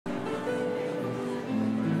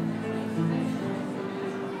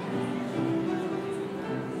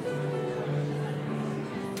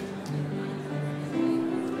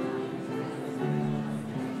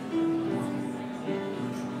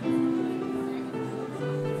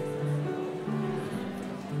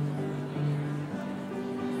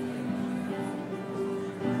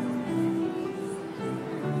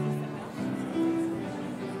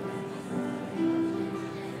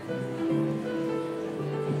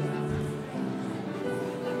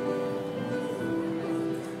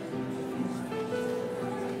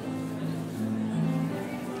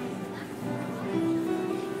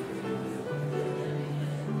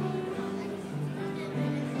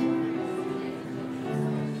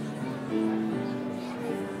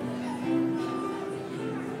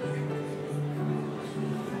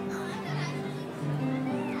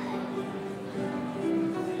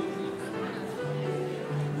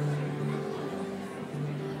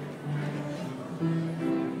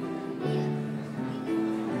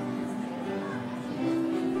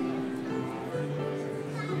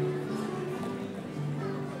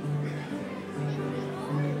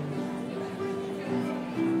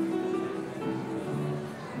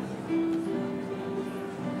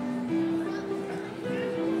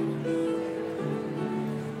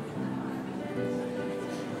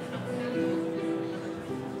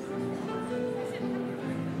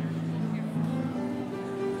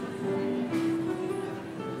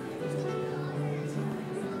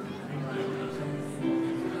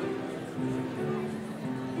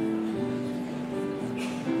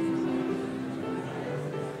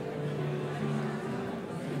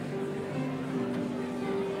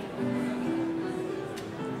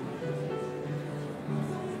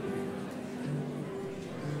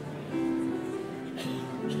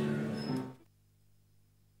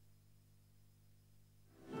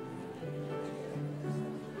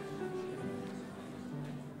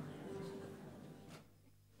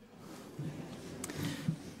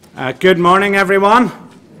Good morning, everyone.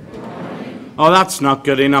 Good morning. Oh, that's not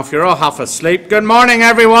good enough. You're all half asleep. Good morning,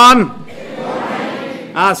 everyone. Good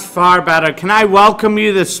morning. That's far better. Can I welcome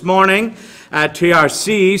you this morning to our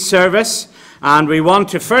CE service? And we want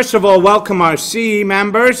to, first of all, welcome our CE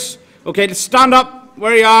members. Okay, to stand up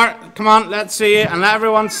where you are. Come on, let's see it, and let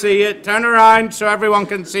everyone see it. Turn around so everyone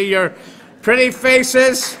can see your pretty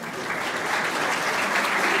faces.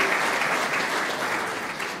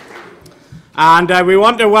 And we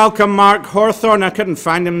want to welcome Mark Hawthorne. I couldn't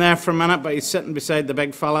find him there for a minute, but he's sitting beside the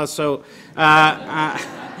big fella. So, Mark,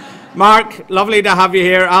 lovely to have you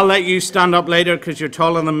here. I'll let you stand up later because you're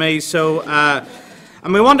taller than me. So,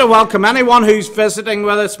 and we want to welcome anyone who's visiting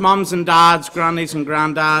with us, mums and dads, grannies and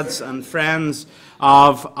granddads, and friends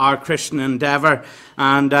of our Christian endeavour.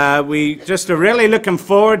 And we just are really looking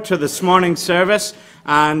forward to this morning's service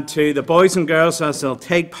and to the boys and girls as they'll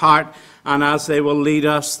take part and as they will lead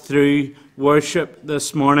us through worship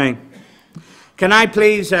this morning. Can I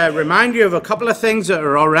please remind you of a couple of things that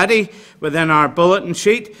are already within our bulletin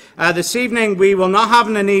sheet. This evening we will not have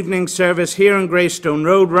an evening service here in Greystone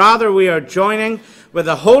Road. Rather, we are joining with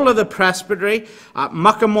the whole of the presbytery at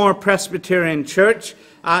Muckamore Presbyterian Church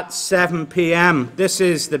at 7 p.m. This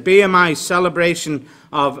is the BMI celebration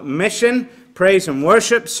of mission, praise and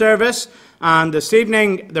worship service. And this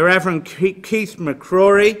evening the Reverend Keith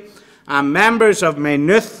McCrory and members of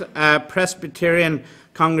Maynooth Presbyterian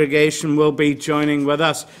congregation will be joining with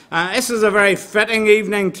us. This is a very fitting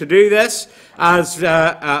evening to do this, as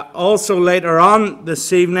also later on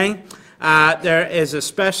this evening there is a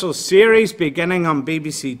special series beginning on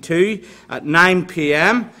BBC Two at 9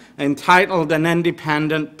 p.m. entitled An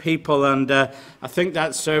Independent People, and I think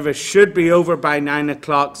that service should be over by 9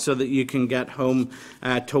 o'clock so that you can get home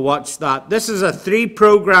to watch that. This is a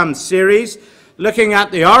 3-program series looking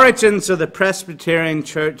at the origins of the Presbyterian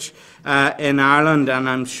Church in Ireland, and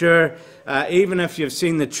I'm sure even if you've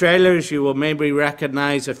seen the trailers, you will maybe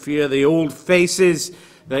recognise a few of the old faces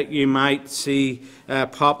that you might see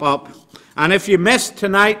pop up. And if you missed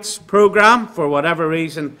tonight's programme for whatever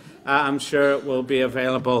reason, I'm sure it will be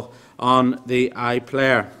available on the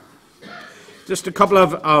iPlayer. Just a couple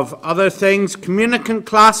of other things. Communicant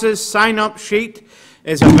classes sign-up sheet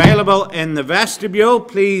is available in the vestibule.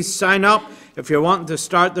 Please sign up if you're wanting to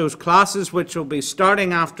start those classes, which will be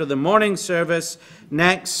starting after the morning service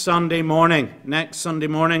next Sunday morning. Next Sunday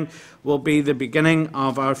morning will be the beginning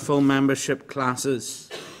of our full membership classes.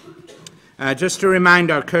 Just to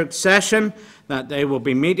remind our Kirk session that they will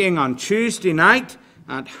be meeting on Tuesday night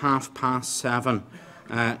at 7:30.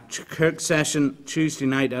 Kirk session Tuesday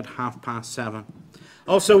night at 7:30.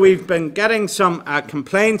 Also, we've been getting some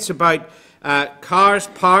complaints about cars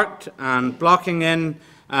parked and blocking in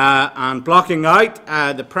and blocking out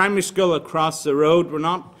the primary school across the road. We're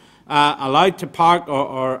not allowed to park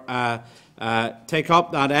or take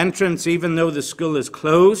up that entrance even though the school is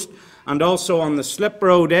closed. And also on the slip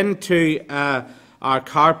road into our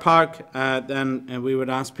car park, then we would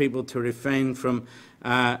ask people to refrain from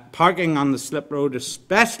parking on the slip road,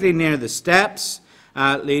 especially near the steps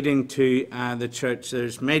leading to the church.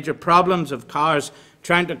 There's major problems of cars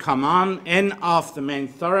trying to come in off the main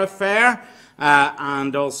thoroughfare,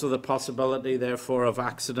 and also the possibility, therefore, of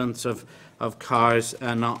accidents of cars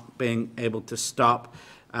not being able to stop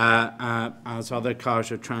as other cars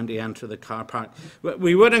are trying to enter the car park.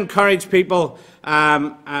 We would encourage people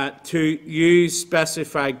to use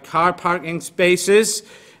specified car parking spaces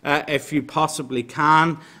if you possibly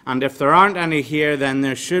can, and if there aren't any here, then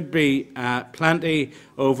there should be plenty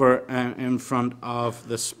over in front of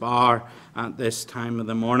the Spar at this time of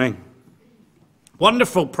the morning.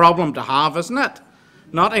 Wonderful problem to have, isn't it?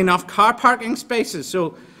 Not enough car parking spaces.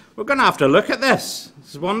 So we're going to have to look at this.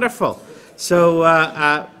 It's wonderful. So,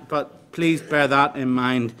 but please bear that in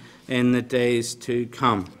mind in the days to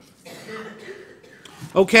come.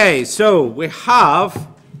 Okay, so we have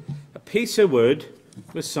a piece of wood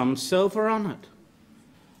with some silver on it.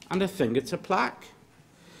 And I think it's a plaque.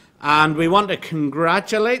 And we want to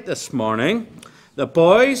congratulate this morning the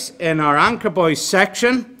boys in our Anchor Boys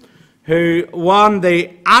section who won the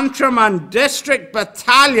Antrim District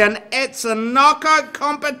Battalion. It's a knockout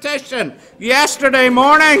competition yesterday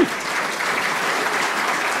morning.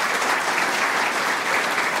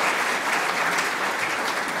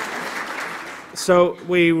 So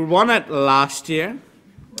we won it last year,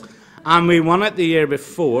 and we won it the year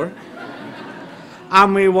before,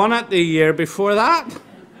 and we won it the year before that.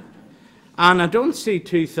 And I don't see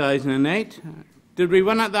 2008. Did we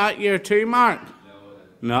win it that year too, Mark?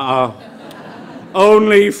 No.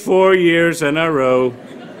 Only 4 years in a row.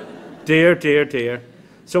 Dear, dear, dear.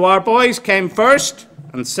 So our boys came first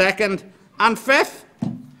and second and fifth.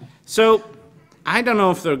 So I don't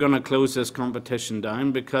know if they're going to close this competition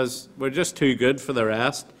down because we're just too good for the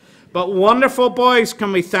rest. But wonderful, boys.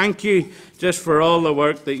 Can we thank you just for all the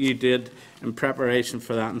work that you did in preparation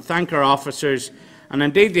for that, and thank our officers, and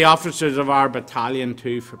indeed the officers of our battalion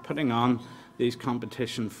too, for putting on these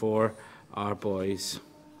competition for our boys.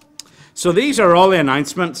 So these are all the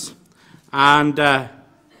announcements, and I'm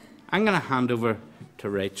going to hand over to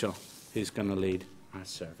Rachel, who's going to lead our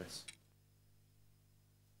service.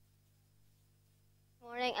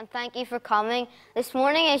 Morning, and thank you for coming. This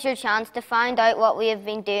morning is your chance to find out what we have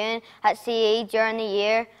been doing at CE during the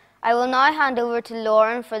year. I will now hand over to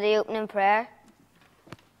Lauren for the opening prayer.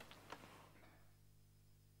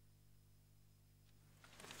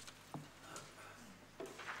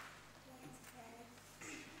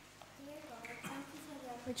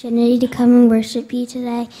 Opportunity to come and worship you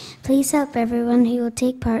today. Please help everyone who will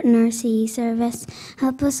take part in our CE service.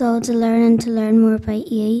 Help us all to learn and to learn more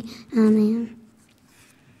about you. Amen.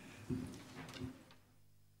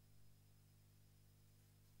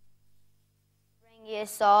 Bring you a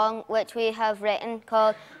song which we have written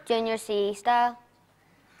called Junior CE Style.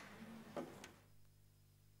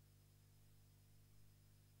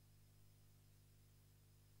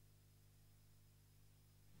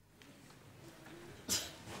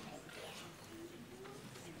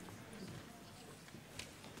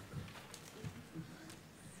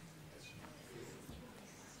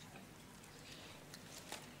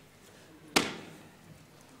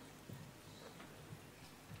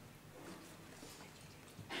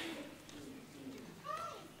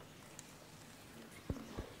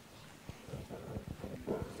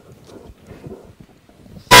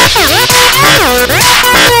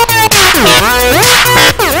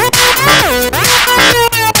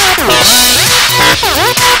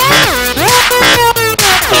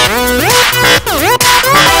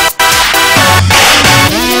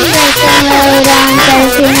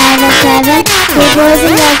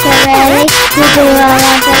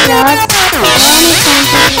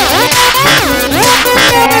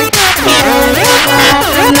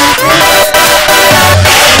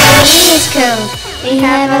 We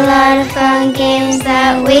have a lot of fun games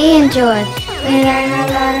that we enjoy. We learn a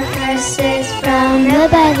lot of verses from the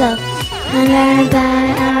Bible and learn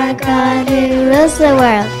about our God who rules the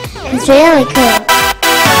world. It's really cool.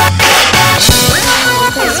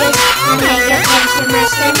 Quizzes and make up games to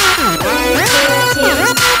match them. We do our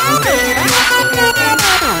teams and sing a nasty rhythm.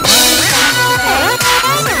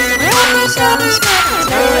 We sing songs.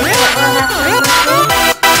 It's really cool. We'll have fun, won't we?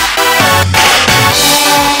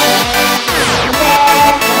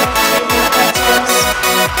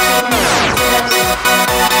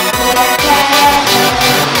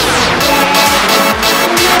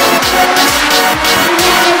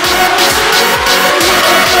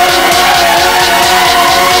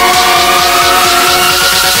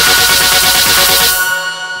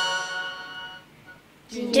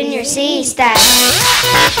 Junior C style. C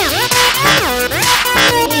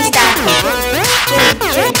style.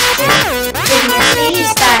 Junior C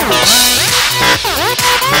style.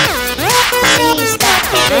 C style.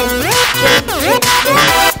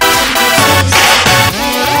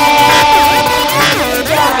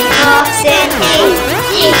 Johnny walks in.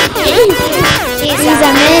 He's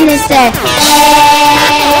a minister. For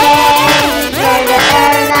the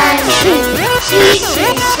airline.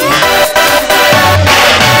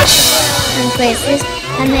 And quizzes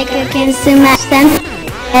and make our games to match them.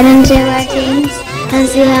 Get into our teams and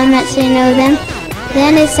see how much we know them.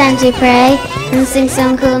 Then it's time to pray and sing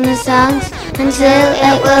some cool new songs. Until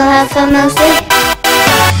it will have fun mostly.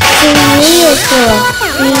 CE is cool.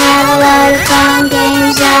 We have a lot of fun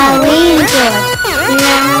games that we enjoy. We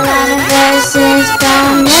learn a lot of verses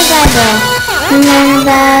from the Bible and learn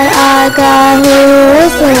about our God who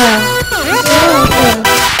rules the world. It's really cool.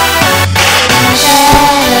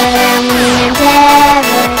 And we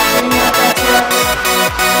endeavor to know God's will.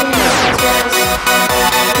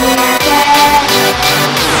 We are glad to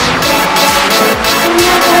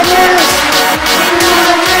know God's rules.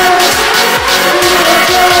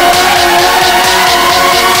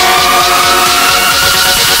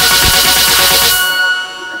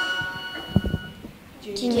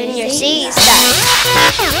 Junior C style.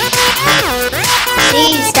 C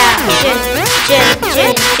style.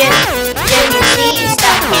 Junior C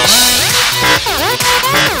style.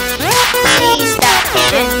 C style.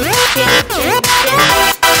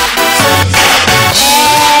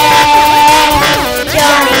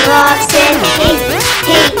 Johnny walks in.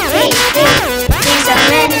 He's a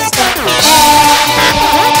minister.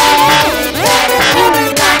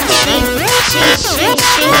 She.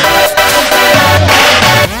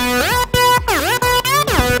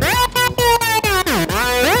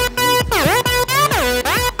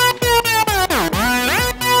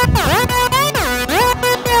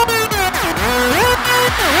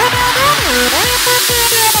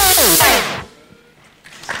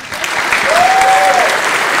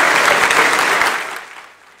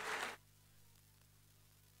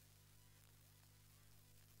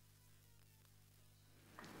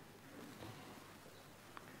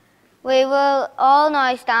 We will all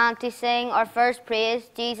now stand to sing our first praise,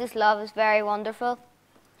 Jesus' love is very wonderful.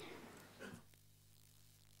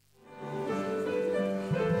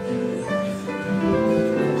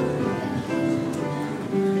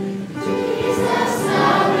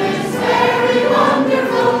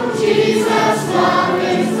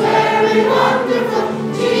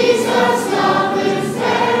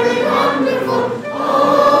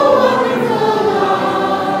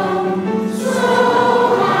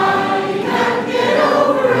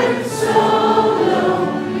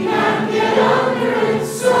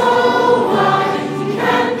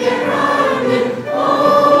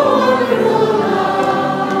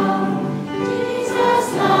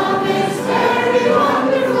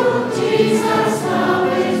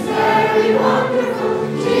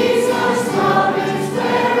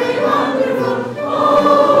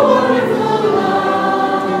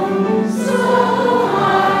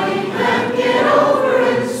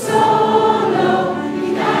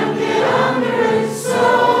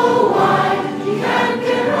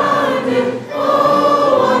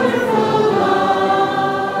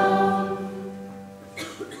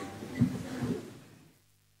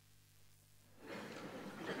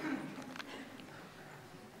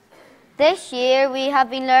 This year we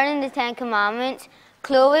have been learning the Ten Commandments.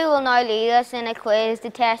 Chloe will now lead us in a quiz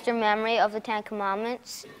to test your memory of the Ten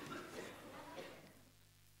Commandments.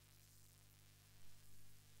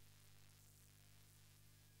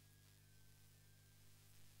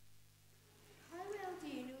 How well do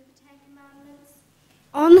you know the Ten Commandments?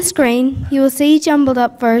 On the screen, you will see jumbled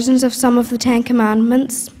up versions of some of the Ten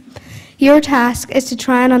Commandments. Your task is to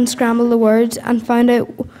try and unscramble the words and find out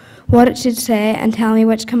what it should say and tell me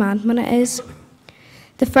which commandment it is.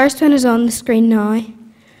 The first one is on the screen now.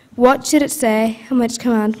 What should it say and which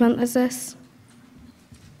commandment is this?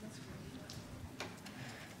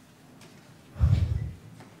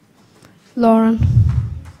 Lauren.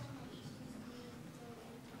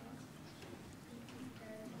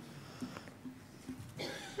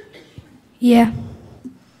 Yeah.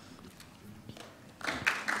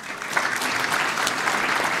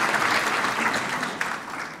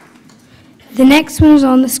 The next one is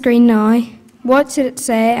on the screen now. What should it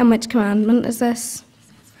say and which commandment is this?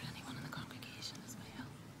 It's for anyone in the congregation as well.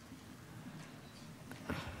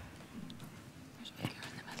 There's a figure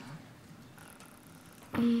in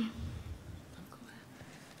the middle.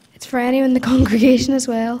 It's for anyone in the congregation as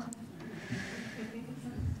well.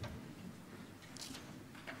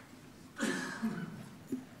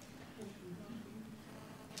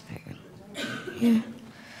 Yeah.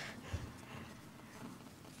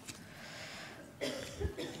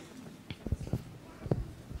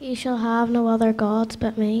 You shall have no other gods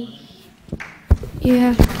but me.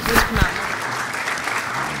 Yeah.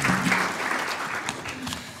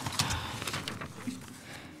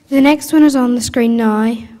 The next one is on the screen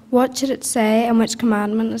now. What should it say and which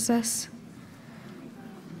commandment is this?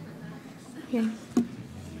 Yeah.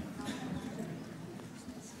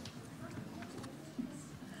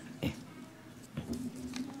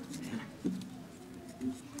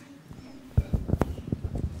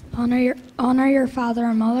 Honor your father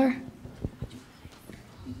and mother.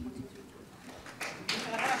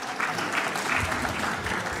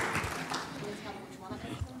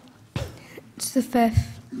 It's the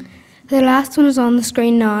fifth. The last one is on the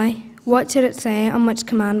screen now. What should it say and which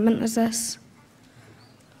commandment is this?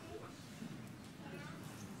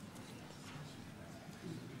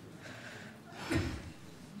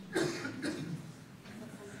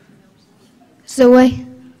 Zoe.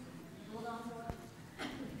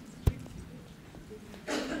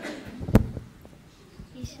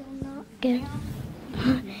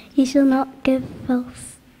 You shall not give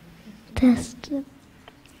false testimony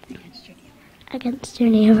against your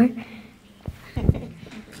neighbour.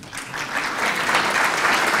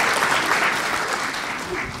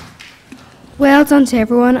 Well done to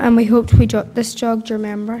everyone, and we hope this jogged your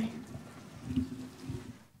memory.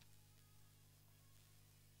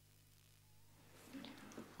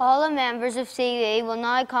 All the members of CUE will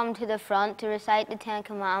now come to the front to recite the Ten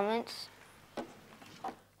Commandments.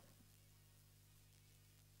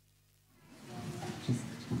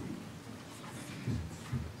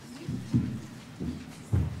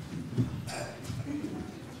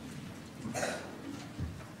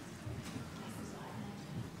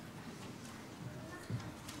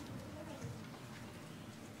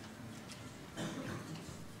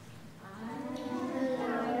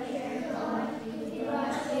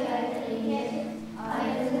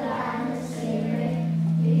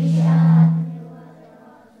 We shall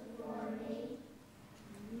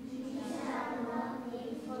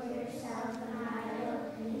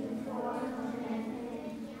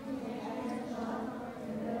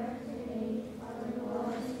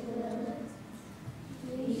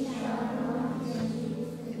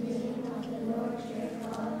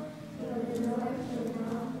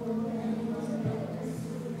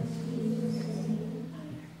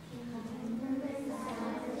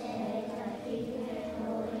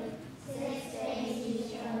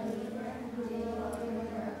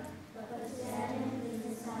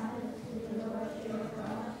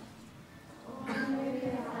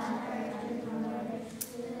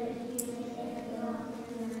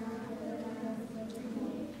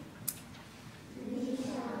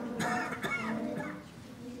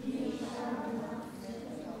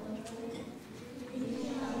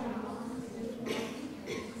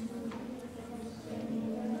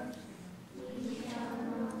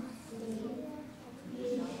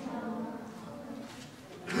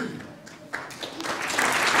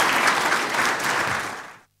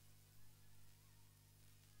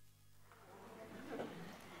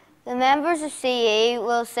members of CE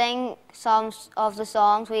will sing some of the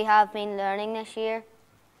songs we have been learning this year.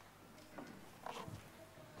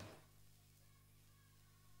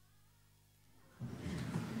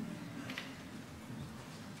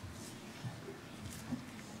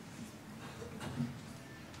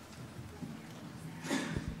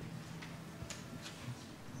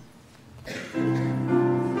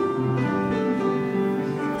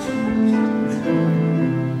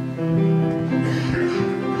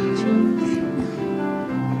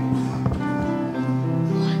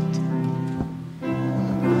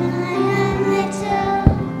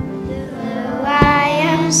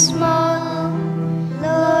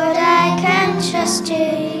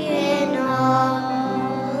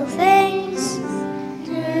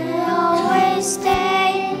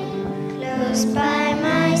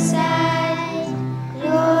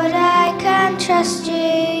 Trust you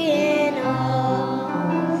in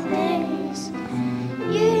all things.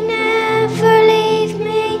 You never leave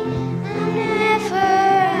me, I'm never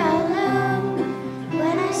alone.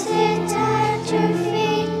 When I sit at your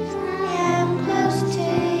feet, I am close to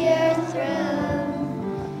your throne.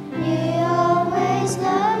 You always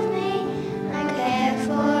love me and care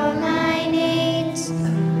for my needs.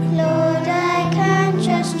 Lord, I can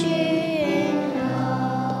trust you in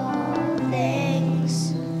all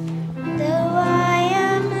things. Though I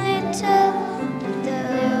am little,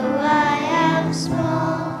 though I am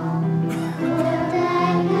small, Lord,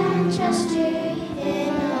 I can trust you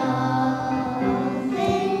in all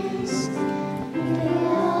things. You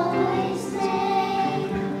always stay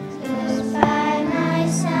close by my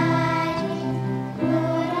side.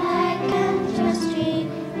 Lord, I can trust you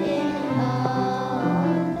in all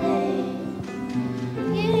things.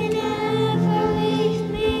 You never leave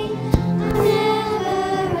me, I'm never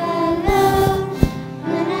alone.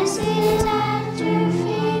 When I sit at your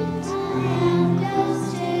feet, I am close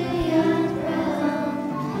to your throne.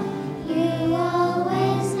 You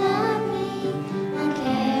always love me and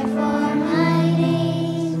care for my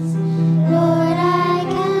needs. Lord, I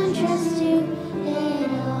can trust you in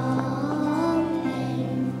all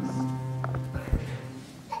things.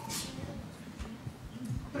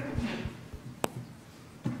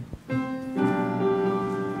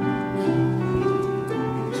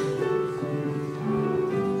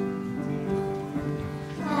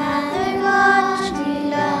 Father God, you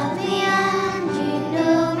love me and you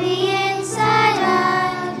know me inside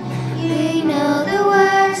out. You know the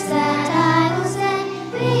words that I will say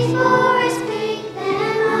before I speak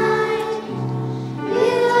them out.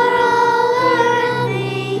 You are all around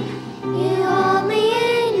me, you hold me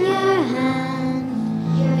in your hand.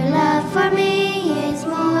 Your love for me is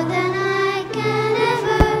more than I can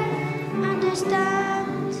ever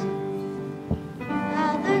understand.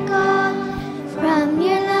 Father God, from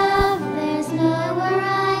your love there's nowhere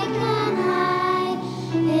I can hide.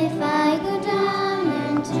 If I go down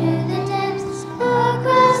into the depths or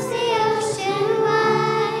across the ocean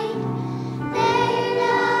wide, there your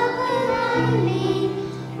love will find me.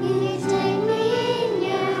 You take me in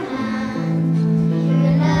your hand.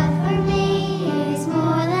 Your love for me is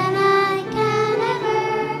more than I can ever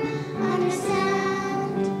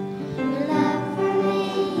understand. Your love for me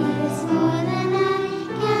is more than I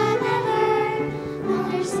can ever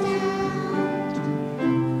understand.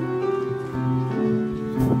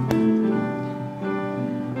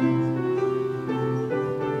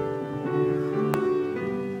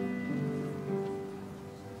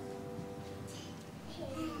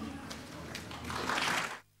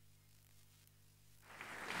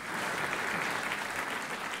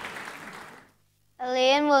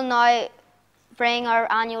 Elaine will now bring our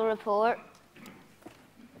annual report.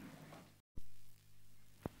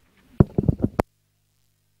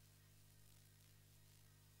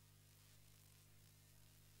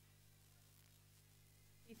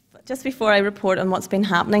 Just before I report on what's been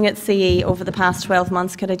happening at CE over the past 12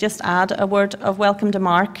 months, could I just add a word of welcome to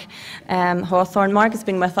Mark Hawthorne. Mark has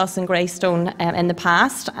been with us in Greystone in the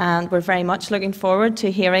past, and we're very much looking forward to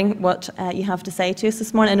hearing what you have to say to us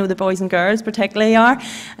this morning. I know the boys and girls particularly are,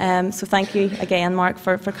 so thank you again, Mark,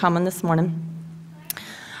 for coming this morning.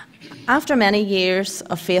 After many years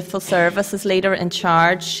of faithful service as leader in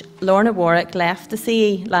charge, Lorna Warwick left the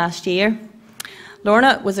CE last year.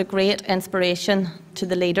 Lorna was a great inspiration to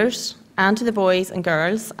the leaders and to the boys and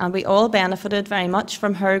girls, and we all benefited very much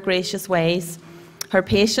from her gracious ways, her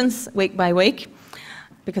patience week by week,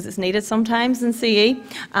 because it's needed sometimes in CE,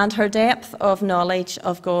 and her depth of knowledge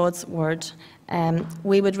of God's Word.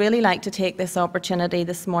 We would really like to take this opportunity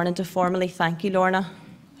this morning to formally thank you, Lorna,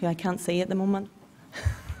 who I can't see at the moment.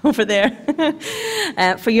 over there,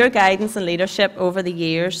 for your guidance and leadership over the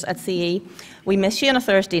years at CE. We miss you on a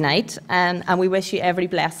Thursday night, and we wish you every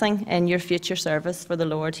blessing in your future service for the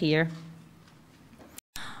Lord here.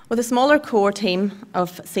 With a smaller core team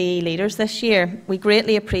of CE leaders this year, we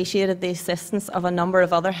greatly appreciated the assistance of a number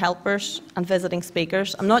of other helpers and visiting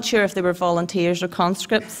speakers. I'm not sure if they were volunteers or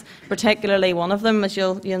conscripts, particularly one of them, as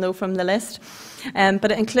you'll know from the list.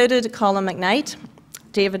 But it included Colin McKnight,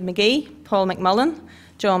 David McGee, Paul McMullen,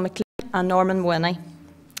 John McLean and Norman Winnie,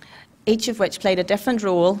 each of which played a different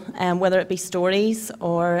role, whether it be stories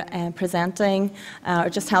or presenting or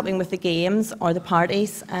just helping with the games or the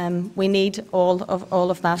parties. We need all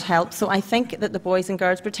of that help. So I think that the boys and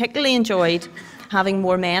girls particularly enjoyed having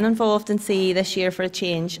more men involved in CE this year for a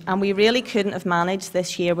change, and we really couldn't have managed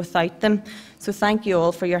this year without them. So thank you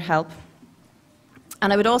all for your help.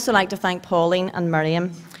 And I would also like to thank Pauline and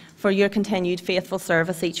Miriam for your continued faithful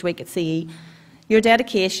service each week at CE. Your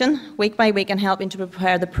dedication, week by week, in helping to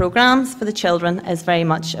prepare the programmes for the children is very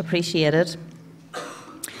much appreciated.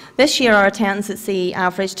 This year, our attendance at CE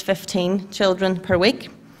averaged 15 children per week,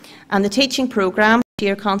 and the teaching programme this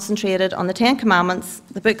year concentrated on the Ten Commandments,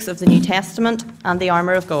 the books of the New Testament, and the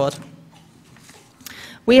armour of God.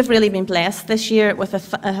 We have really been blessed this year with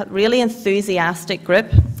a really enthusiastic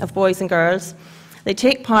group of boys and girls. They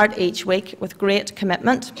take part each week with great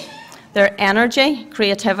commitment. Their energy,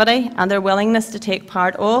 creativity and their willingness to take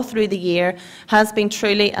part all through the year has been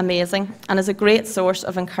truly amazing and is a great source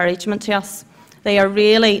of encouragement to us. They are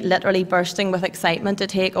really literally bursting with excitement to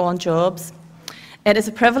take on jobs. It is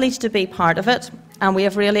a privilege to be part of it, and we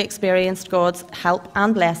have really experienced God's help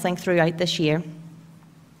and blessing throughout this year.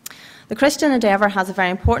 The Christian endeavour has a very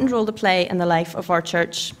important role to play in the life of our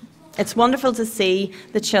church. It's wonderful to see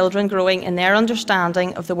the children growing in their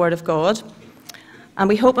understanding of the Word of God. And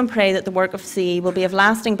we hope and pray that the work of CE will be of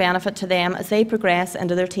lasting benefit to them as they progress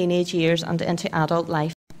into their teenage years and into adult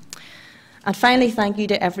life. And finally, thank you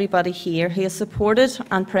to everybody here who has supported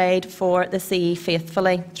and prayed for the CE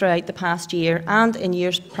faithfully throughout the past year and in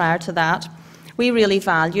years prior to that. We really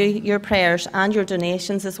value your prayers and your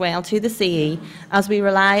donations as well to the CE as we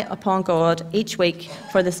rely upon God each week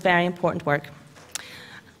for this very important work.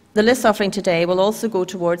 The list offering today will also go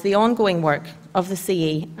towards the ongoing work of the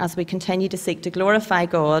CE as we continue to seek to glorify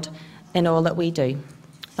God in all that we do.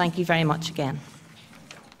 Thank you very much again.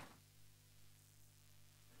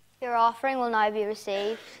 Your offering will now be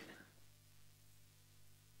received.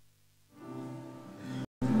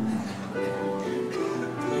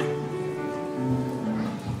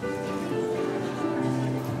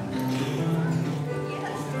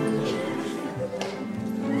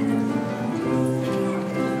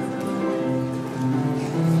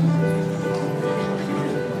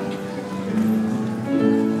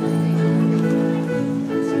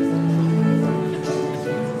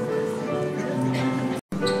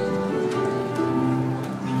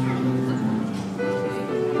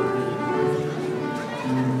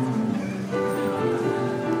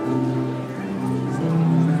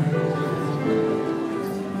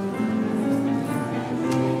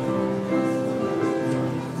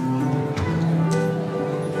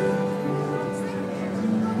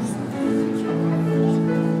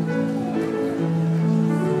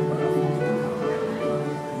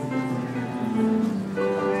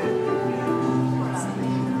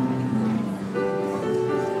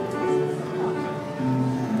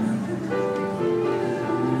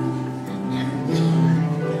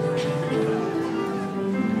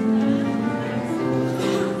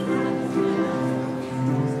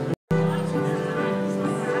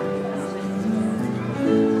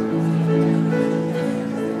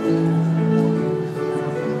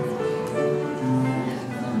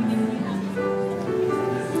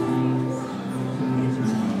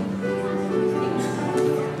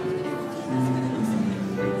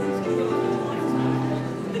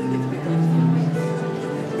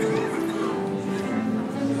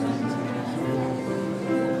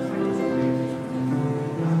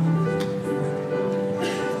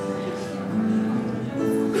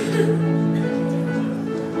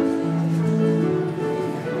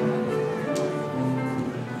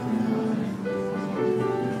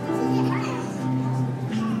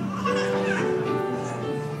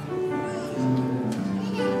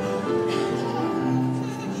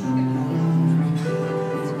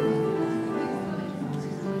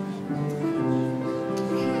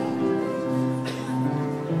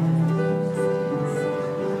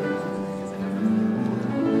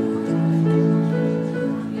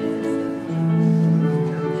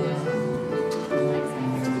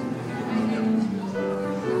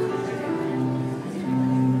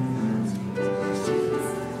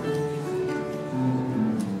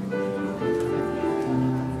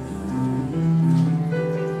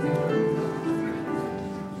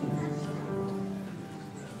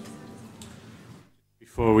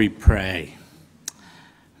 we pray.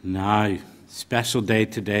 Now, special day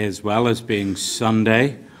today as well as being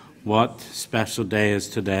Sunday. What special day is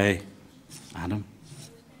today, Adam?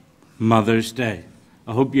 Mother's Day.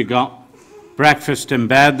 I hope you got breakfast in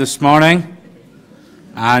bed this morning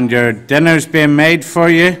and your dinner's being made for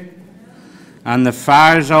you and the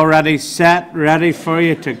fire's already set, ready for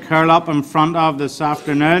you to curl up in front of this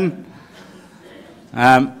afternoon.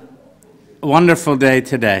 A wonderful day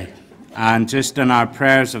today. And just in our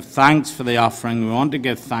prayers of thanks for the offering, we want to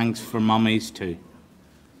give thanks for mummies too.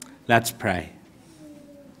 Let's pray.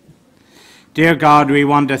 Dear God, we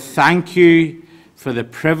want to thank you for the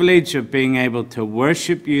privilege of being able to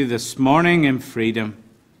worship you this morning in freedom.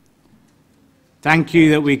 Thank you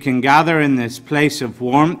that we can gather in this place of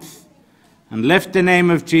warmth and lift the name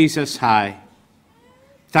of Jesus high.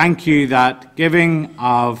 Thank you that giving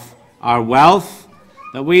of our wealth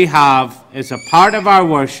that we have is a part of our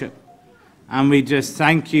worship. And we just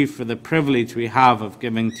thank you for the privilege we have of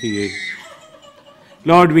giving to you.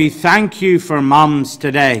 Lord, we thank you for mums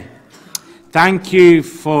today. Thank you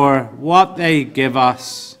for what they give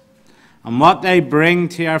us and what they bring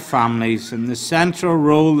to our families and the central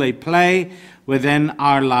role they play within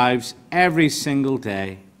our lives every single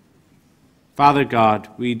day. Father God,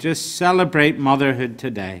 we just celebrate motherhood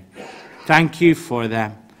today. Thank you for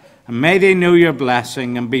them. And may they know your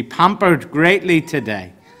blessing and be pampered greatly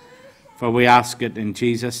today. For we ask it in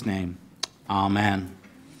Jesus' name. Amen.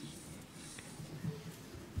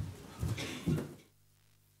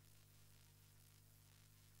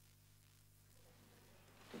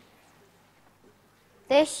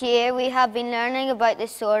 This year we have been learning about the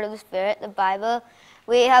sword of the Spirit, the Bible.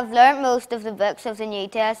 We have learnt most of the books of the New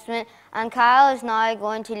Testament, and Kyle is now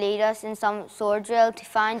going to lead us in some sword drill to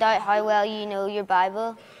find out how well you know your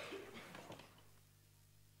Bible.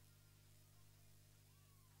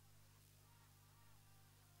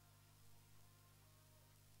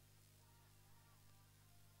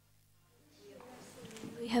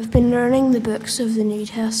 We have been learning the books of the New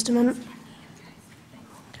Testament.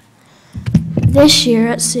 This year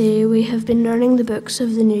at CA we have been learning the books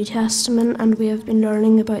of the New Testament and we have been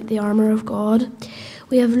learning about the armour of God.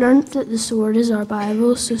 We have learnt that the sword is our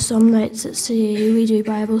Bible, so some nights at CA we do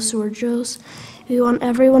Bible sword drills. We want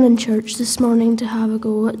everyone in church this morning to have a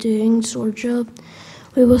go at doing sword drill.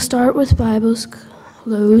 We will start with Bibles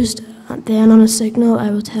closed, and then on a signal I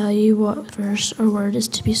will tell you what verse or word is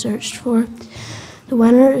to be searched for. The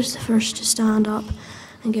winner is the first to stand up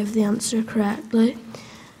and give the answer correctly.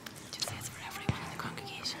 Just say it's for everyone in the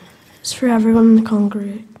congregation. It's for everyone in the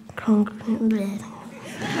congregation.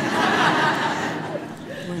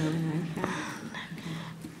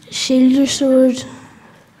 Shield your sword.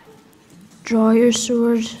 Draw your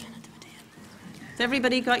sword. Has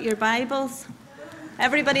everybody got your Bibles?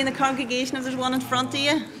 Everybody in the congregation, if there's one in front of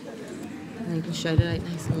you? And you can shout it out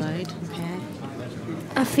nice and loud, okay?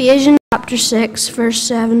 Ephesians chapter 6, verse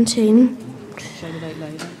 17. Shout it out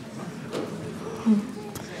louder.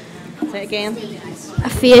 Say it again.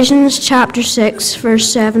 Ephesians chapter 6,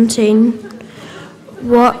 verse 17.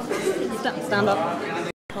 What? Stand up.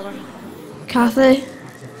 Kathy?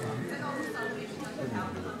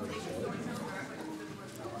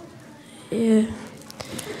 Yeah.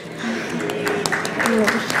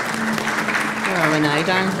 Where are we now,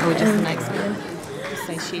 Darren? Oh, just the next one. Just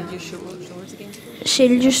say shield your swords again.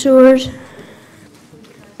 Shield your sword.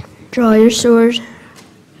 Draw your sword.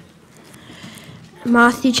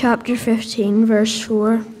 Matthew chapter 15, verse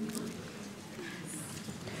 4.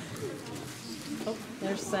 Oh,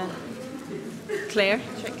 there's Claire.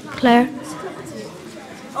 Claire?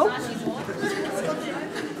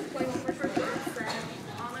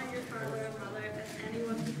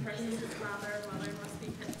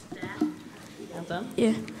 Well done.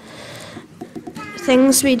 Yeah.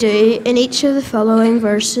 Things we do. In each of the following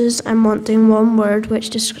verses, I'm wanting one word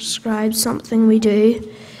which describes something we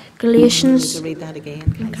do. Galatians. To read that again,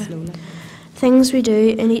 okay. Slowly. Things we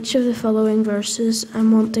do. In each of the following verses,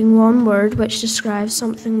 I'm wanting one word which describes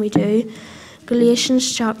something we do.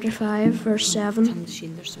 Galatians chapter 5, verse 7. And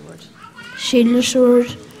shield your sword. Shield your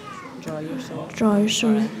sword. Draw your sword. Draw your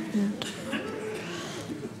sword.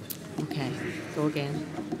 Okay, go again.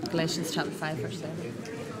 Galatians chapter 5, verse 7.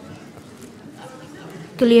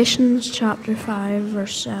 Galatians chapter 5,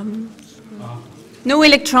 verse 7. No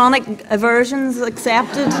electronic versions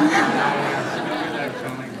accepted.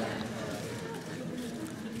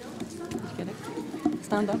 Get it?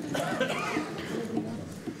 Stand up.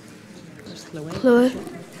 There's Chloe. Chloe.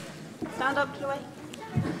 Stand up, Chloe.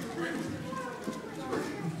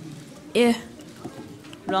 Yeah.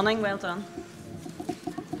 Running, well done.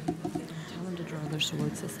 Tell them to draw their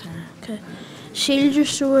swords this time. Okay. Shield your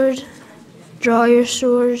sword, draw your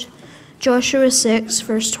sword. Joshua 6,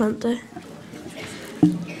 verse 20.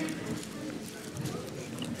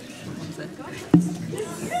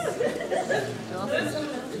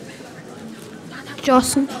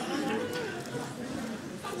 Jocelyn. 6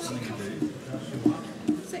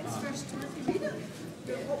 verse 20.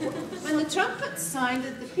 When the trumpet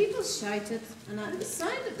sounded, the people shouted, and at the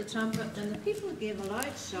sound of the trumpet, and the people gave a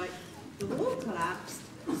loud shout, the wall collapsed,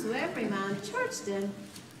 so every man charged in,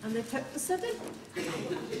 and they took the city.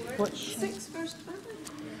 6 verse 20.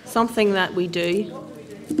 Something that we do.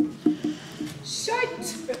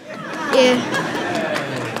 Shout! Yeah.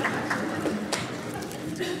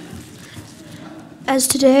 As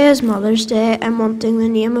today is Mother's Day, I'm wanting the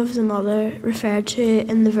name of the mother referred to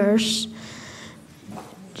in the verse.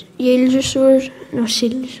 Yield your sword, no,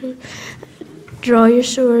 shield your sword. Draw your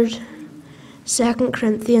sword. 2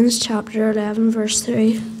 Corinthians chapter 11, verse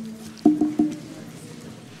 3.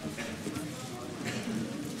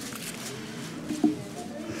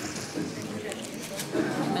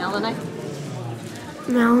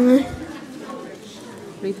 Melanie.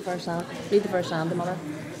 Read the verse and the mother.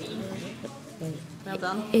 Well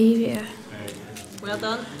done. Yeah. Well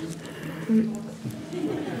done.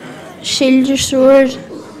 Shield your sword.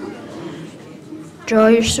 Draw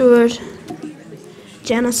your sword.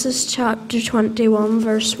 Genesis chapter 21,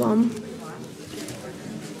 verse 1.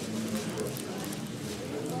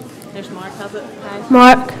 There's Mark, has it? Okay.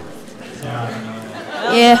 Mark.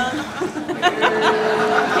 Yeah.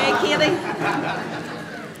 Okay, Katie.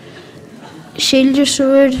 Shield your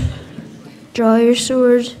sword. Draw your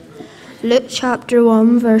sword. Luke chapter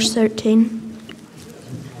 1, verse 13.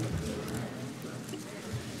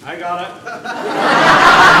 I got it.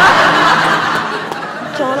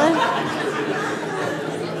 Johnny?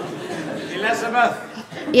 Elizabeth.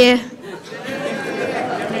 Yeah.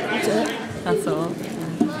 That's all.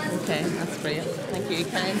 Okay, that's brilliant. Thank you,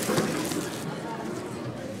 Karen.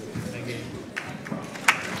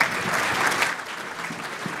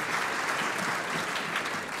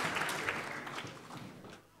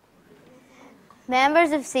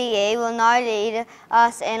 Members of CE will now lead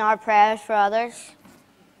us in our prayers for others.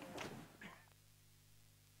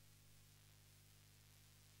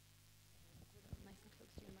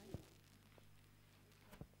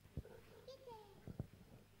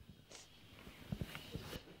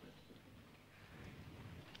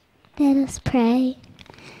 Let us pray.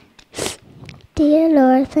 Dear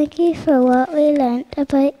Lord, thank you for what we learned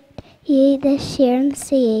about you this year in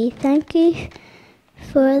CE. Thank you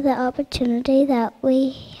for the opportunity that we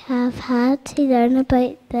have had to learn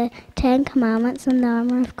about the 10 Commandments and the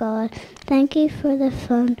armour of God. Thank you for the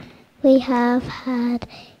fun we have had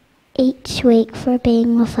each week for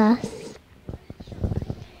being with us.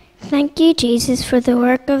 Thank you, Jesus, for the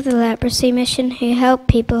work of the leprosy mission who help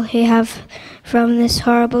people who have from this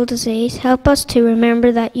horrible disease. Help us to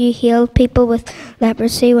remember that you healed people with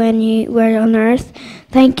leprosy when you were on earth.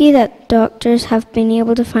 Thank you that doctors have been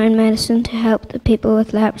able to find medicine to help the people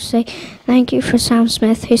with leprosy. Thank you for Sam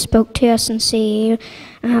Smith who spoke to us in CE,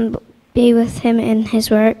 and be with him in his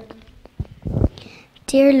work.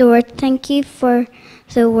 Dear Lord, thank you for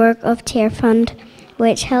the work of Tear Fund,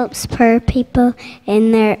 which helps poor people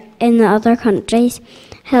in the other countries.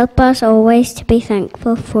 Help us always to be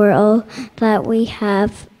thankful for all that we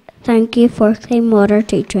have. Thank you for clean water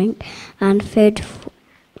to drink and food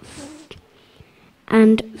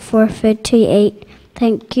for food to eat.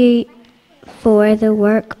 Thank you for the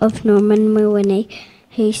work of Norman Mulwiney,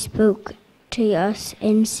 who spoke to us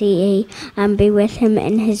in CE, and be with him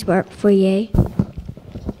in his work for you.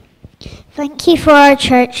 Thank you for our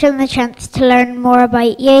church and the chance to learn more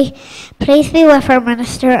about you. Please be with our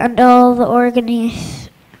minister and all the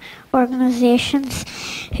organisations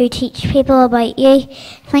who teach people about you.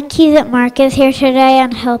 Thank you that Mark is here today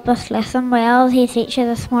and help us listen well. He teaches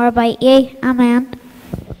us more about you. Amen.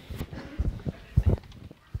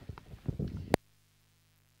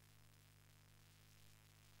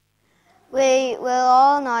 We will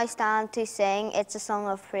all now stand to sing It's a Song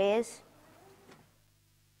of Praise.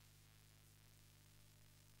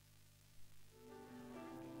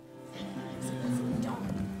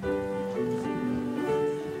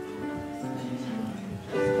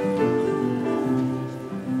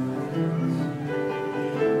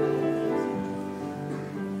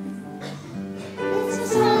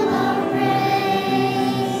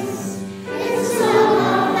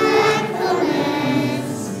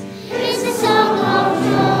 It's a song of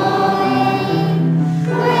joy,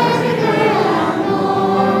 where the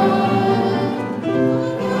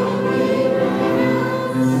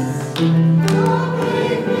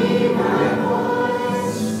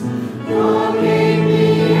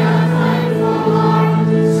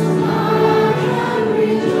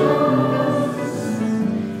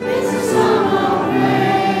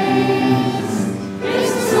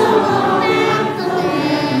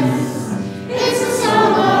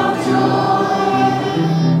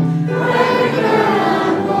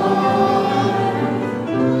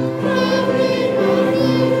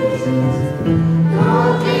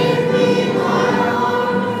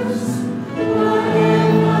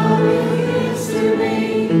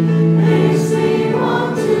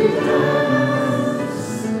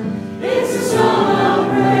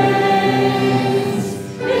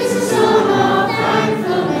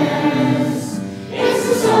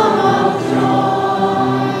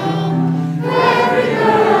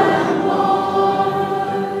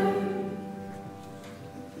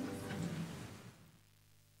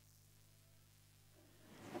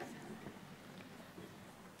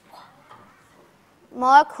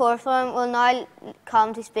Mark Hawthorne will now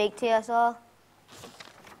come to speak to us all.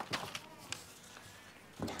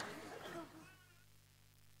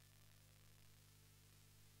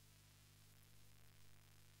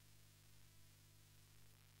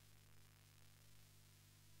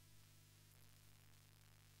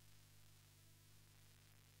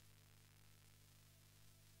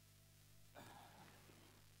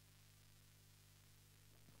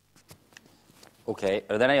 Okay,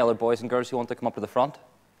 are there any other boys and girls who want to come up to the front?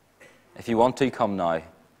 If you want to, come now.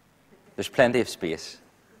 There's plenty of space.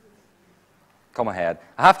 Come ahead.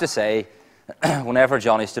 I have to say, whenever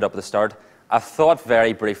Johnny stood up at the start, I thought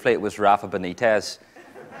very briefly it was Rafa Benitez.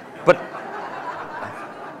 But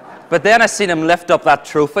then I seen him lift up that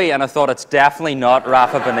trophy and I thought it's definitely not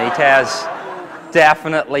Rafa Benitez.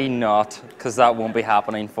 Definitely not, because that won't be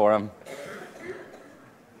happening for him.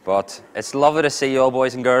 But it's lovely to see you all,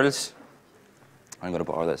 boys and girls. I'm going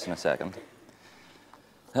to borrow this in a second.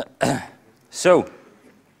 So,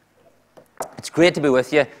 it's great to be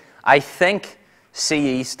with you. I think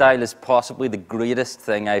CE style is possibly the greatest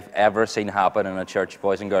thing I've ever seen happen in a church,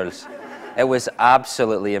 boys and girls. It was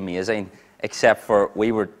absolutely amazing, except for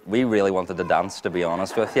we really wanted to dance, to be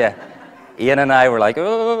honest with you. Ian and I were like,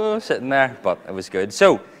 oh, sitting there, but it was good.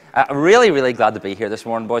 So, I'm really, really glad to be here this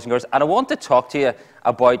morning, boys and girls, and I want to talk to you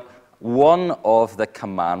about one of the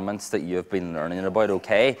commandments that you've been learning about,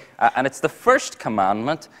 okay? And it's the first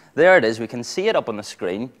commandment. There it is. We can see it up on the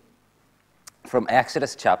screen from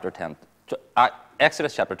Exodus chapter 20,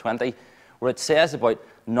 where it says about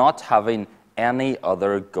not having any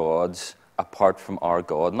other gods apart from our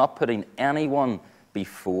God, not putting anyone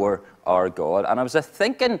before our God. And I was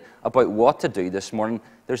thinking about what to do this morning.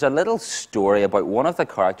 There's a little story about one of the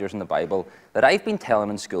characters in the Bible that I've been telling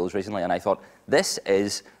in schools recently, and I thought, this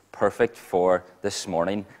is perfect for this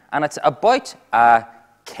morning. And it's about a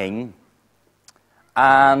king.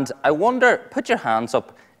 And I wonder, put your hands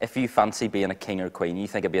up if you fancy being a king or queen. You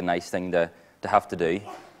think it'd be a nice thing to have to do.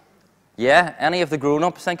 Yeah? Any of the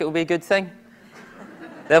grown-ups think it would be a good thing?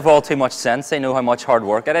 They have all too much sense. They know how much hard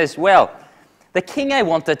work it is. Well, the king I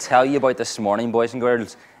want to tell you about this morning, boys and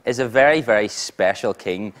girls, is a very, very special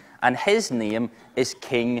king. And his name is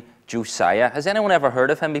King Josiah. Has anyone ever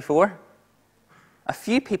heard of him before? A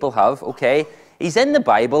few people have, okay. He's in the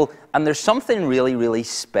Bible, and there's something really, really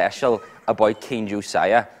special about King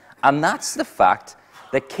Josiah. And that's the fact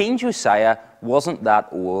that King Josiah wasn't that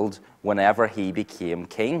old whenever he became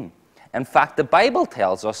king. In fact, the Bible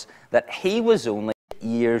tells us that he was only 8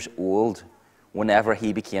 years old whenever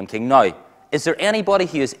he became king. Now, is there anybody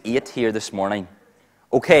who is 8 here this morning?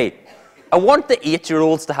 Okay, I want the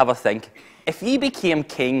 8-year-olds to have a think. If you became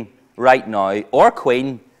king right now, or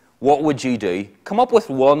queen, what would you do? Come up with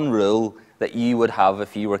one rule that you would have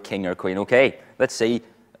if you were king or queen. Okay, let's see.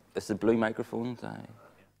 Is the blue microphone?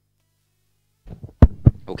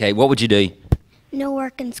 Okay, what would you do? No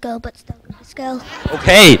work in school, but still go to school.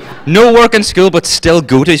 Okay, no work in school, but still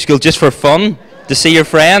go to school just for fun? To see your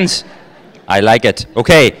friends? I like it.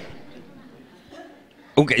 Okay.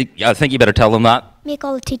 Okay, I think you better tell them that. Make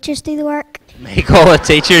all the teachers do the work. Make all the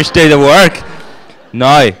teachers do the work.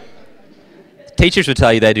 Now, teachers would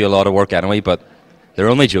tell you they do a lot of work anyway, but they're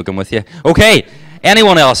only joking with you. Okay,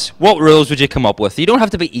 anyone else? What rules would you come up with? You don't have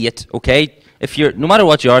to be 8, okay? No matter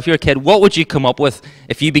what you are, if you're a kid, what would you come up with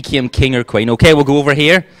if you became king or queen? Okay, we'll go over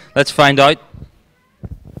here. Let's find out.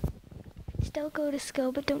 Still go to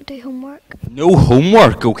school, but don't do homework. No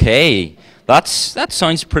homework, okay. That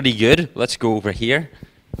sounds pretty good. Let's go over here.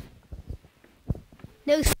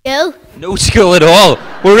 No school. No school at all.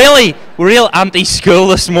 We're real anti-school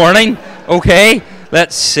this morning. Okay,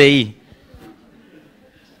 let's see.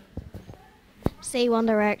 Say One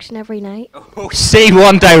Direction every night. Oh, say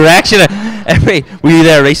One Direction. Were you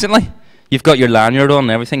there recently? You've got your lanyard on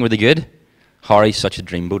and everything. Were they good? Harry's such a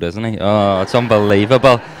dreamboat, isn't he? Oh, it's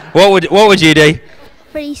unbelievable. What would you do?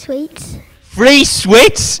 Free sweets. Free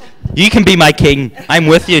sweets? You can be my king. I'm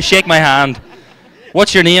with you. Shake my hand.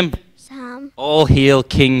 What's your name? Sam. All hail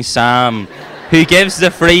King Sam, who gives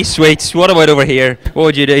the free sweets. What about over here? What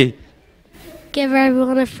would you do? Give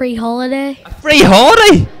everyone a free holiday. A free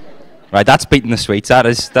holiday? Right, that's beating the sweets. That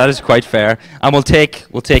is quite fair. And we'll take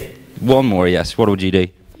one more. Yes. What would you do?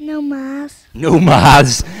 No maths. No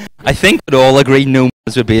maths. I think we'd all agree no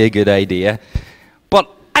maths would be a good idea. But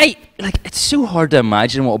it's so hard to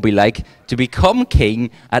imagine what it would be like to become king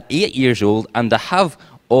at 8 years old and to have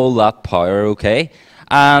all that power, okay?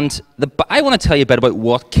 And I want to tell you a bit about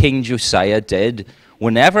what King Josiah did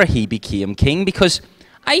whenever he became king, because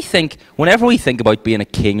I think whenever we think about being a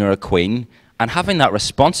king or a queen and having that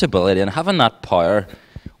responsibility and having that power,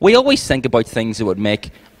 we always think about things that would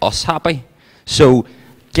make us happy. So,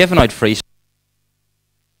 giving out free stuff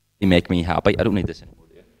make me happy. I don't need this anymore,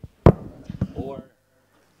 do you? Or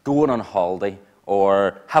going on holiday,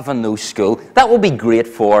 or having no school. That will be great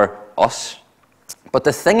for us. But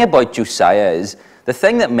the thing about Josiah is, the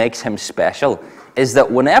thing that makes him special is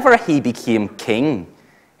that whenever he became king,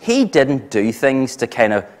 he didn't do things to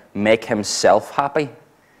kind of make himself happy.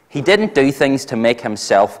 He didn't do things to make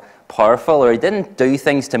himself powerful, or he didn't do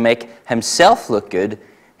things to make himself look good.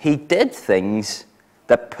 He did things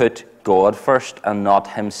that put God first and not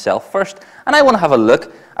himself first. And I want to have a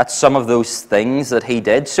look at some of those things that he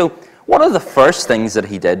did. So one of the first things that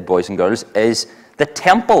he did, boys and girls, is the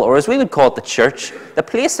temple, or as we would call it, the church, the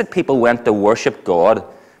place that people went to worship God.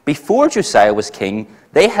 Before Josiah was king,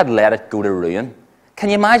 they had let it go to ruin. Can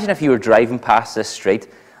you imagine if you were driving past this street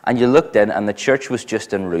and you looked in and the church was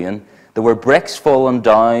just in ruin? There were bricks falling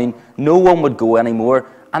down, no one would go anymore,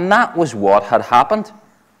 and that was what had happened.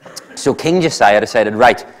 So King Josiah decided,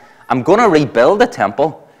 right, I'm going to rebuild the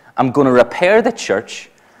temple, I'm going to repair the church,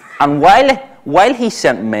 and while he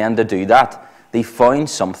sent men to do that, they found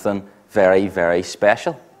something very, very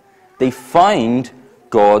special. They found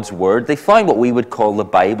God's word. They found what we would call the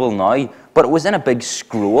Bible now, but it was in a big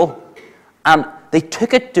scroll. And they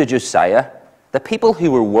took it to Josiah. The people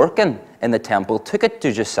who were working in the temple took it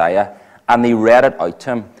to Josiah, and they read it out to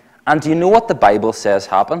him. And do you know what the Bible says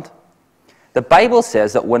happened? The Bible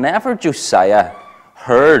says that whenever Josiah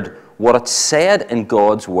heard what it said in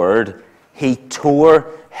God's word, he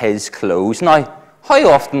tore his clothes. Now, how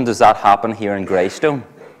often does that happen here in Greystone?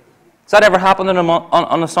 Does that ever happen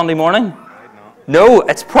on a Sunday morning? No,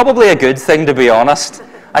 it's probably a good thing, to be honest.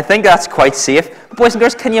 I think that's quite safe. But boys and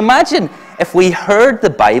girls, can you imagine if we heard the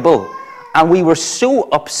Bible and we were so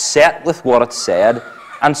upset with what it said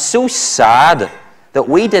and so sad that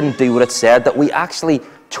we didn't do what it said, that we actually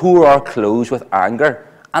tore our clothes with anger?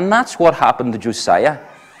 And that's what happened to Josiah.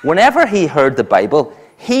 Whenever he heard the Bible,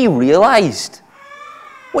 he realized,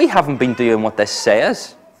 we haven't been doing what this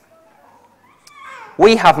says.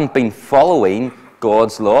 We haven't been following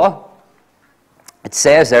God's law. It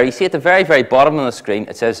says there, you see at the very, very bottom of the screen,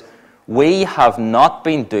 it says, we have not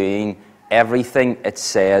been doing everything it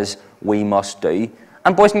says we must do.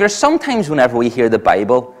 And boys and girls, sometimes whenever we hear the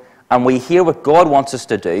Bible and we hear what God wants us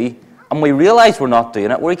to do and we realize we're not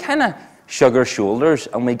doing it, we kind of shrug our shoulders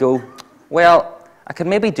and we go, well, I could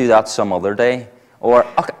maybe do that some other day. Or,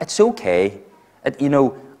 it's okay. I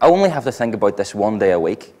only have to think about this one day a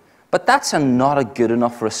week. But that's not a good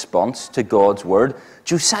enough response to God's word.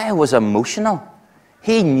 Josiah was emotional.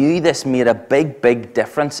 He knew this made a big, big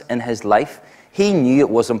difference in his life. He knew it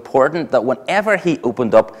was important that whenever he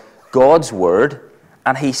opened up God's word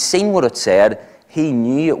and he seen what it said, he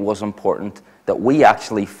knew it was important that we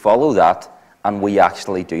actually follow that and we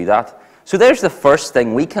actually do that. So there's the first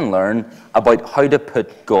thing we can learn about how to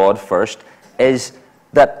put God first, is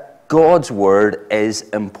that God's word is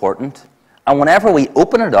important. And whenever we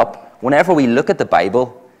open it up, whenever we look at the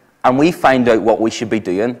Bible and we find out what we should be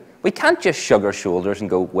doing, we can't just shrug our shoulders and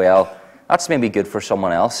go, well, that's maybe good for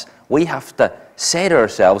someone else. We have to say to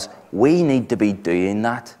ourselves, we need to be doing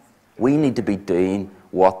that. We need to be doing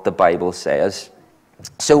what the Bible says.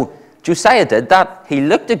 So Josiah did that. He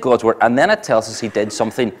looked at God's word, and then it tells us he did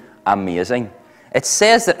something amazing. It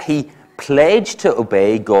says that he pledged to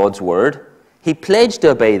obey God's word. He pledged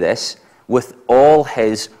to obey this with all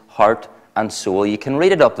his heart and soul. You can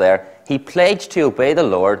read it up there. He pledged to obey the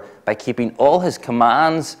Lord by keeping all his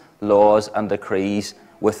commands, laws, and decrees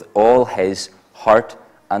with all his heart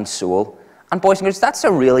and soul. And boys and girls, that's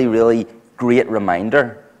a really, really great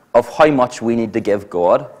reminder of how much we need to give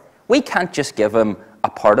God. We can't just give him a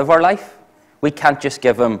part of our life. We can't just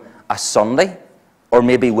give him a Sunday, or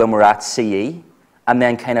maybe when we're at CE, and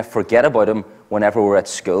then kind of forget about him whenever we're at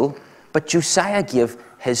school. But Josiah gave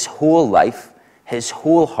his whole life, his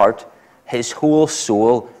whole heart, his whole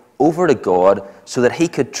soul over to God so that he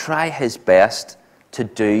could try his best to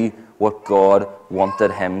do what God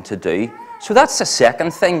wanted him to do. So that's the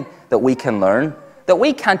second thing that we can learn, that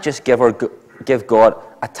we can't just give God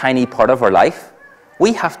a tiny part of our life.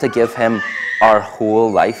 We have to give him our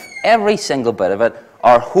whole life, every single bit of it,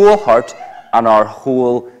 our whole heart and our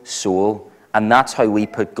whole soul. And that's how we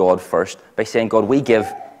put God first, by saying, God, we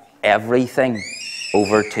give everything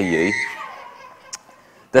over to you.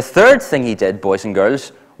 The third thing he did, boys and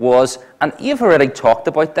girls, was, and you've already talked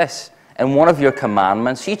about this in one of your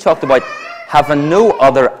commandments, you talked about having no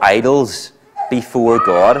other idols before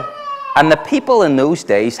God. And the people in those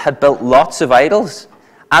days had built lots of idols,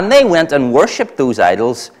 and they went and worshipped those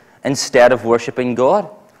idols instead of worshipping God.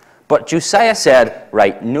 But Josiah said,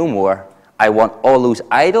 right, no more. I want all those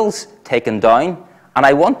idols taken down. And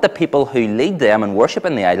I want the people who lead them in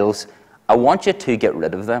worshiping the idols, I want you to get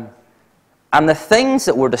rid of them. And the things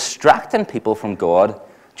that were distracting people from God,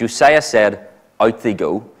 Josiah said, out they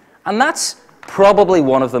go. And that's probably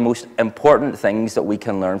one of the most important things that we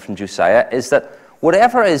can learn from Josiah, is that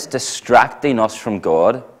whatever is distracting us from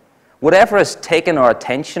God, whatever is taking our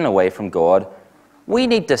attention away from God, we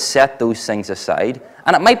need to set those things aside.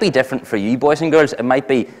 And it might be different for you, boys and girls. It might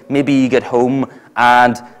be maybe you get home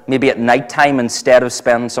and maybe at night time, instead of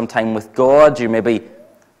spending some time with God, you maybe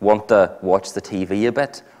want to watch the TV a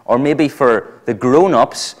bit. Or maybe for the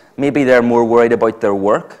grown-ups, maybe they're more worried about their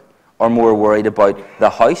work or more worried about the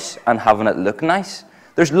house and having it look nice.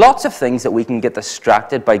 There's lots of things that we can get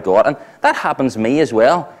distracted by God, and that happens to me as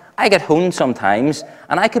well. I get home sometimes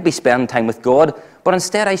and I could be spending time with God, but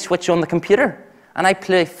instead I switch on the computer and I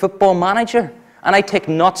play Football Manager and I take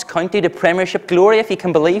Notts County to Premiership glory, if you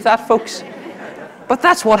can believe that, folks. But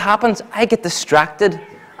that's what happens. I get distracted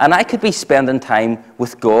and I could be spending time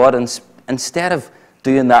with God instead of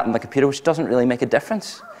doing that on the computer, which doesn't really make a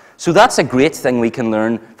difference. So that's a great thing we can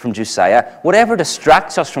learn from Josiah. Whatever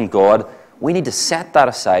distracts us from God, we need to set that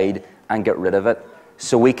aside and get rid of it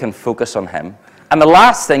so we can focus on Him. And the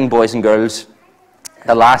last thing, boys and girls,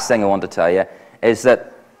 the last thing I want to tell you is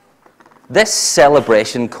that this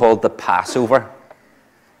celebration called the Passover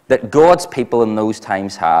that God's people in those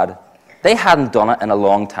times had, they hadn't done it in a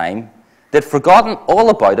long time. They'd forgotten all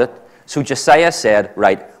about it. So Josiah said,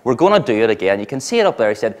 right, we're going to do it again. You can see it up there.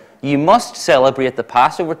 He said, you must celebrate the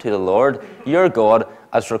Passover to the Lord, your God,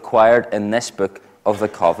 as required in this book of the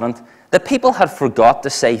covenant. The people had forgot to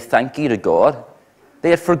say thank you to God.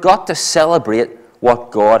 They had forgot to celebrate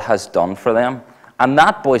what God has done for them. And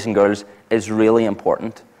that, boys and girls, is really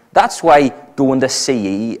important. That's why going to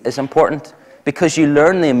CE is important, because you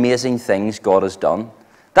learn the amazing things God has done.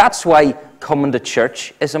 That's why coming to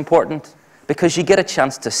church is important, because you get a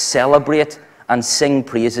chance to celebrate and sing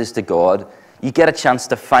praises to God. You get a chance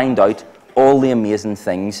to find out all the amazing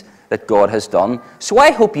things that God has done. So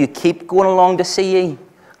I hope you keep going along to CE.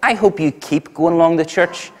 I hope you keep going along to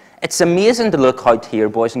church. It's amazing to look out here,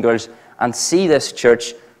 boys and girls, and see this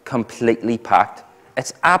church completely packed.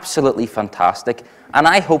 It's absolutely fantastic. And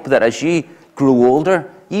I hope that as you grow older,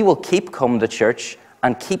 you will keep coming to church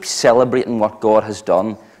and keep celebrating what God has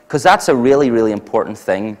done, because that's a really, really important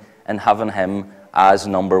thing in having Him as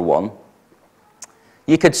number one.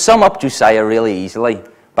 You could sum up Josiah really easily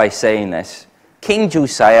by saying this. King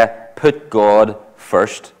Josiah put God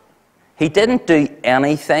first. He didn't do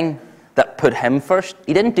anything that put him first.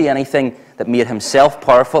 He didn't do anything that made himself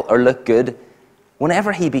powerful or look good.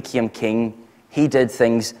 Whenever he became king, he did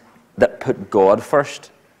things that put God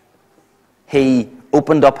first. He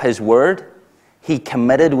opened up his word. He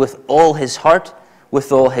committed with all his heart,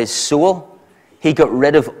 with all his soul. He got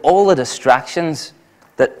rid of all the distractions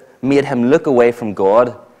that made him look away from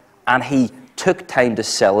God, and he took time to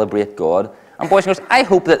celebrate God. And boys and girls, I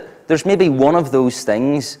hope that there's maybe one of those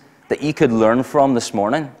things that you could learn from this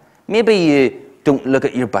morning. Maybe you don't look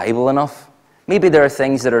at your Bible enough. Maybe there are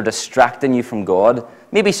things that are distracting you from God.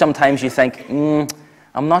 Maybe sometimes you think,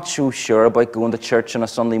 I'm not so sure about going to church on a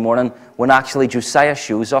Sunday morning, when actually Josiah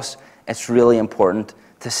shows us it's really important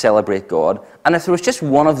to celebrate God. And if there was just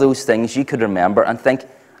one of those things you could remember and think,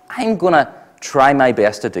 I'm going to try my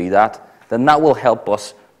best to do that, then that will help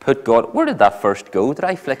us put God... Where did that first go? Did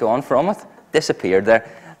I flick on from it? Disappeared there.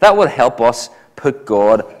 That will help us put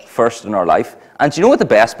God first in our life. And do you know what the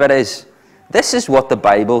best bit is? This is what the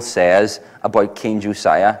Bible says about King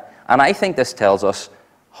Josiah. And I think this tells us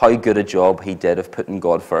how good a job he did of putting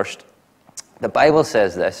God first. The Bible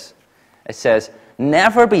says this. It says,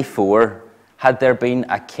 never before had there been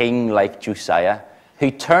a king like Josiah,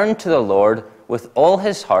 who turned to the Lord with all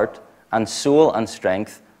his heart and soul and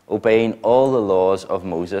strength, obeying all the laws of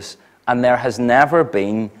Moses. And there has never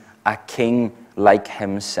been a king like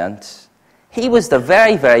him since. He was the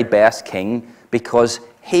very, very best king because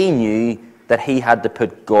he knew that he had to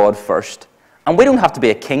put God first. And we don't have to be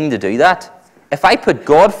a king to do that. If I put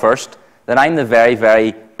God first, then I'm the very,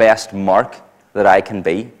 very best Mark that I can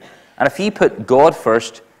be. And if you put God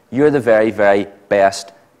first, you're the very, very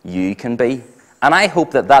best you can be. And I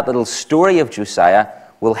hope that that little story of Josiah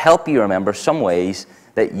will help you remember some ways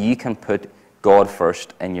that you can put God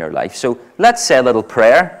first in your life. So let's say a little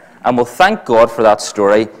prayer, and we'll thank God for that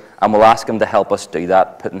story, and we'll ask Him to help us do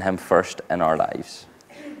that, putting Him first in our lives.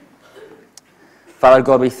 Father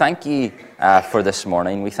God, we thank you for this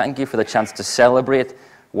morning. We thank you for the chance to celebrate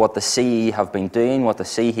what the CE have been doing, what the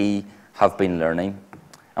CE have been learning.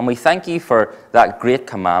 And we thank you for that great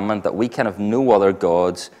commandment that we can have no other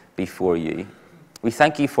gods before you. We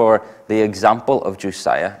thank you for the example of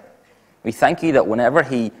Josiah. We thank you that whenever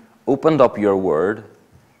he opened up your word,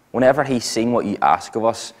 whenever he seen what you ask of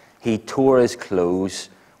us, he tore his clothes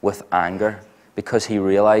with anger because he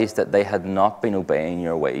realized that they had not been obeying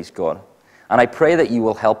your ways, God. And I pray that you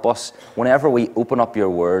will help us whenever we open up your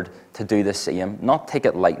word to do the same. Not take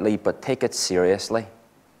it lightly, but take it seriously.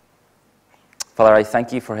 Father, I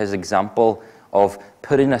thank you for his example of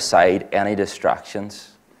putting aside any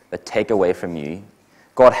distractions that take away from you.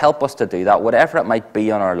 God, help us to do that. Whatever it might be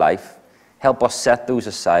in our life, help us set those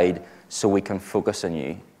aside so we can focus on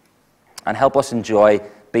you. And help us enjoy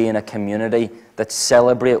being a community that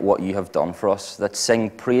celebrate what you have done for us, that sing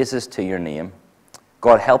praises to your name.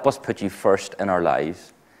 God, help us put you first in our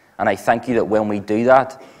lives. And I thank you that when we do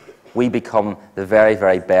that, we become the very,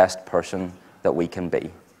 very best person that we can be.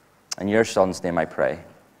 In your Son's name I pray.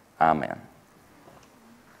 Amen.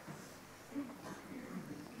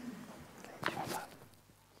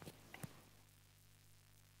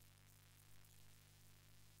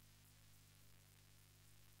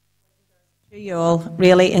 You all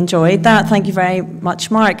really enjoyed that. Thank you very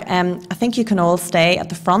much, Mark. I think you can all stay at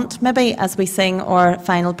the front, maybe, as we sing our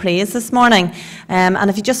final praise this morning. And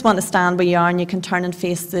if you just want to stand where you are and you can turn and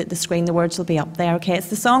face the screen, the words will be up there, okay? It's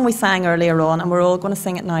the song we sang earlier on, and we're all going to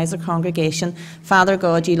sing it now as a congregation. Father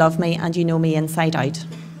God, you love me and you know me inside out.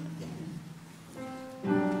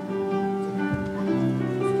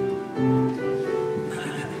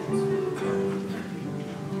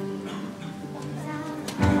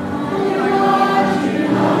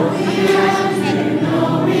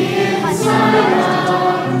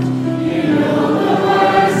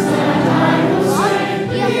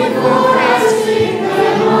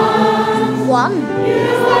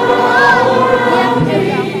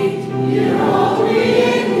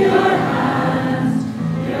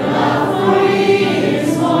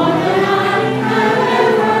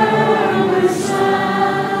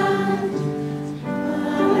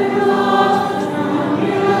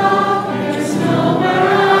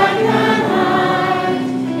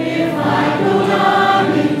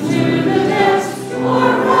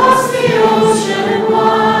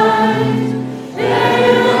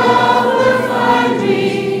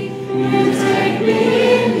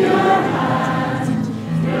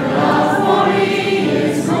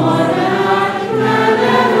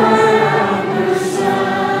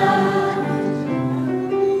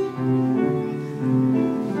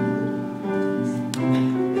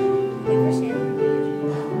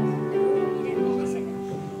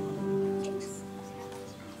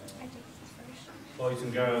 Boys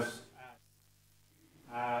and girls,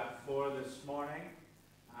 for this morning,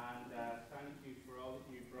 and thank you for all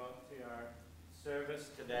that you brought to our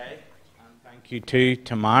service today, and thank you too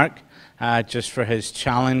to Mark just for his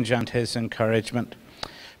challenge and his encouragement.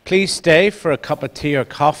 Please stay for a cup of tea or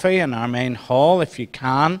coffee in our main hall if you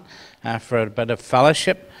can, for a bit of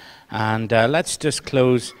fellowship, and let's just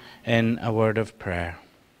close in a word of prayer.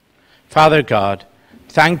 Father God,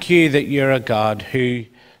 thank you that you're a God who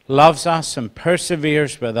loves us and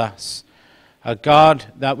perseveres with us. A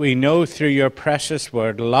God that we know through your precious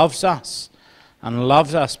word loves us, and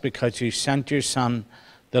loves us because you sent your Son,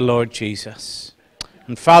 the Lord Jesus.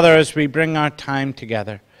 And Father, as we bring our time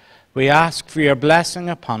together, we ask for your blessing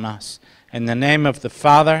upon us in the name of the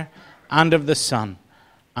Father, and of the Son,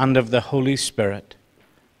 and of the Holy Spirit.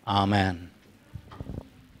 Amen.